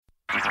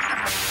HT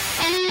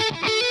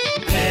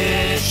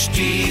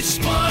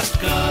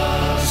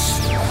Smartcast.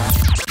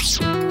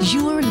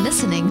 You are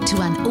listening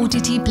to an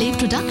OTTplay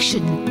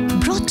production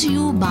brought to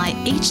you by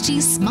HT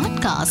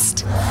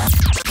Smartcast.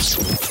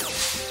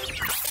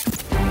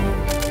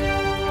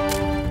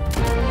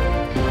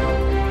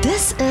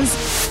 This is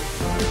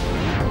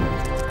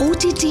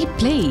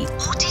OTTplay.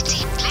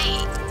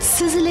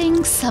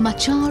 Sizzling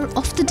Samachar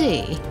of the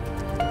day.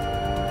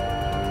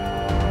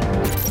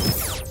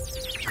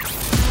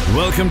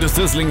 Welcome to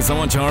Sizzling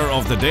Samachar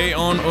of the day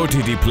on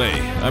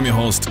OTTplay. I'm your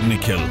host,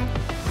 Nikhil.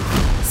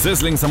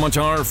 Sizzling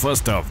Samachar,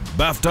 first up.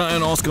 BAFTA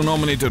and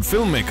Oscar-nominated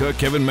filmmaker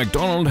Kevin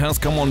Macdonald has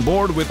come on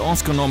board with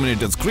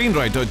Oscar-nominated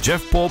screenwriter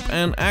Jeff Pope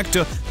and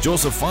actor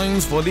Joseph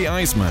Fiennes for the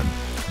IceMan.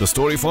 The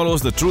story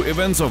follows the true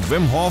events of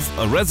Wim Hof,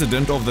 a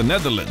resident of the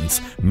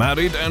Netherlands.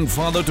 Married and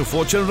father to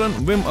 4 children,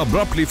 Wim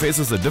abruptly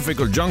faces a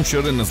difficult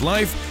juncture in his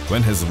life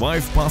when his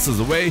wife passes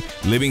away,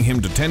 leaving him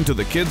to tend to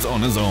the kids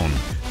on his own.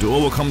 To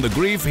overcome the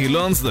grief, he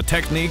learns the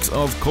techniques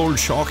of cold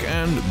shock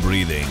and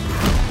breathing.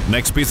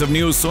 Next piece of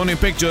news, Sony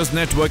Pictures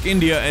Network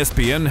India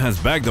 (SPN) has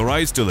bagged the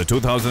rights to the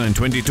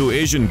 2022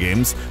 Asian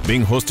Games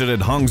being hosted at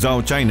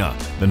Hangzhou, China.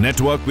 The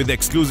network, with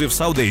exclusive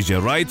South Asia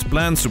rights,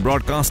 plans to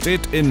broadcast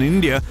it in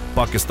India,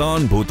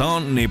 Pakistan,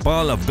 Bhutan,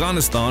 Nepal,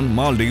 Afghanistan,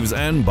 Maldives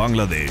and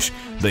Bangladesh.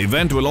 The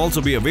event will also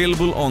be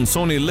available on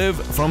Sony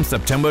LIV from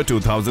September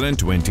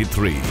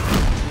 2023.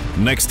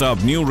 Next up,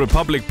 New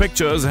Republic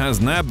Pictures has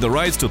nabbed the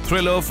rights to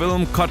thriller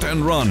film Cut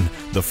and Run.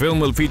 The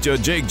film will feature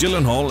Jake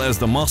Gyllenhaal as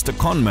the master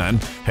conman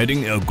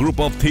heading a group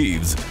of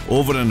thieves.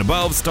 Over and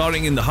above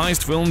starring in the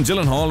heist film,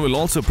 Gyllenhaal will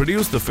also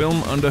produce the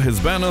film under his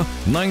banner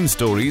 9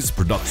 Stories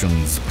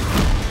Productions.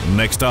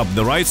 Next up,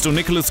 the rights to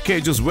Nicolas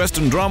Cage's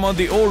Western drama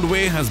The Old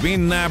Way has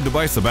been nabbed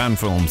by Saban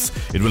Films.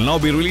 It will now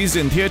be released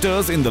in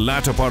theaters in the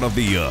latter part of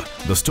the year.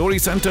 The story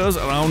centers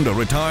around a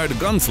retired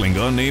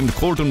gunslinger named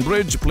Colton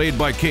Bridge, played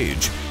by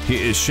Cage.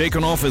 He is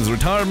shaken off his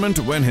retirement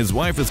when his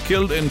wife is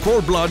killed in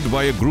cold blood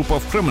by a group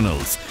of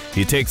criminals.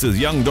 He takes his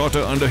young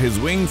daughter under his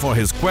wing for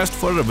his quest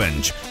for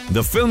revenge.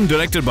 The film,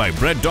 directed by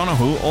Brett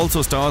Donowho,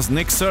 also stars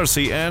Nick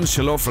Cersei and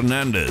Jacqueline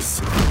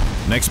Fernandez.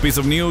 Next piece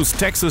of news,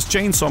 Texas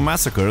Chainsaw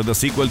Massacre, the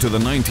sequel to the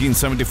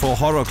 1974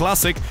 horror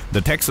classic, The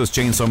Texas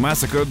Chainsaw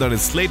Massacre, that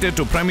is slated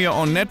to premiere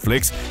on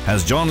Netflix,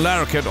 has John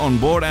Larroquette on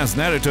board as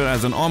narrator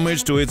as an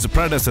homage to its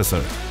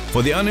predecessor.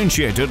 For the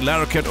uninitiated,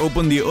 Larroquette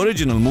opened the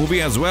original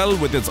movie as well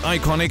with its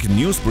iconic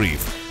news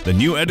brief. The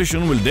new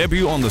edition will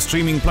debut on the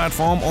streaming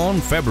platform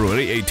on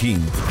February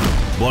 18th.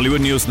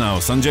 Bollywood news now.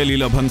 Sanjay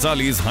Leela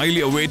Bhansali's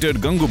highly awaited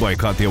Gangubai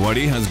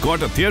Kathiawadi has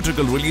got a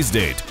theatrical release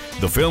date.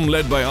 The film,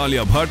 led by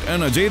Alia Bhatt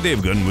and Ajay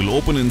Devgan, will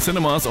open in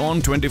cinemas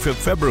on 25th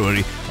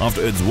February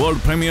after its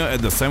world premiere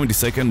at the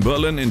 72nd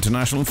Berlin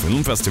International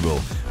Film Festival.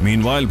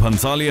 Meanwhile,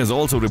 Bhansali has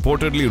also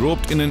reportedly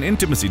roped in an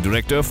intimacy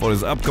director for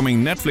his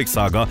upcoming Netflix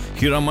saga,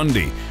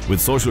 Hiramandi. With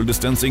social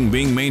distancing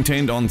being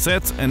maintained on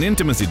sets, an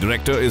intimacy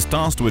director is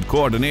tasked with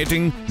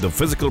coordinating the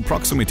physical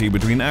proximity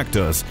between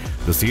actors.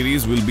 The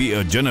series will be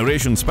a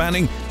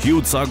generation-spanning,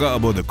 huge saga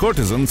about the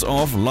courtesans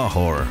of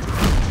Lahore.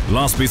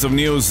 Last piece of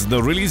news,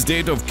 the release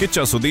date of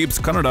Kicha Sudeep's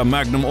Kannada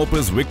magnum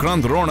opus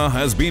Vikrant Rona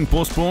has been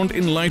postponed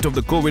in light of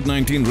the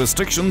COVID-19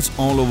 restrictions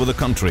all over the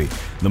country.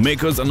 The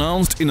makers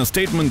announced in a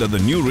statement that the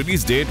new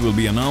release date will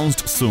be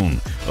announced soon.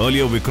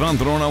 Earlier, Vikrant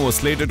Rona was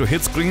slated to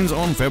hit screens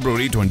on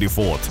February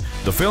 24th.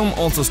 The film,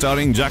 also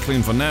starring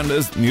Jacqueline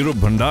Fernandez, Nirup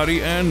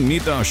Bhandari and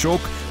Neetha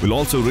Ashok, will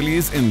also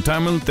release in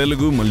Tamil,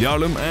 Telugu,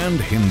 Malayalam and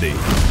Hindi.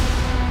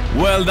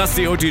 Well, that's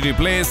the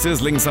OTTplay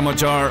Sizzling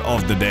Samachar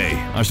of the day.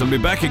 I shall be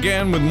back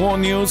again with more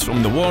news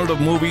from the world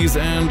of movies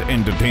and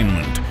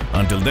entertainment.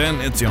 Until then,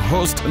 it's your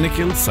host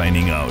Nikhil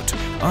signing out.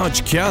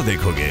 Aaj kya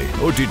dekhoge?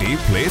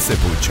 OTTplay se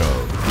poocho.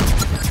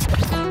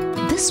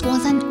 This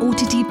was an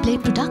OTTplay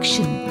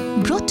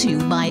production brought to you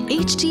by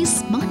HT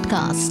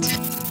Smartcast.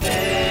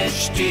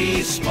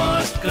 HT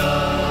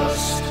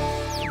Smartcast.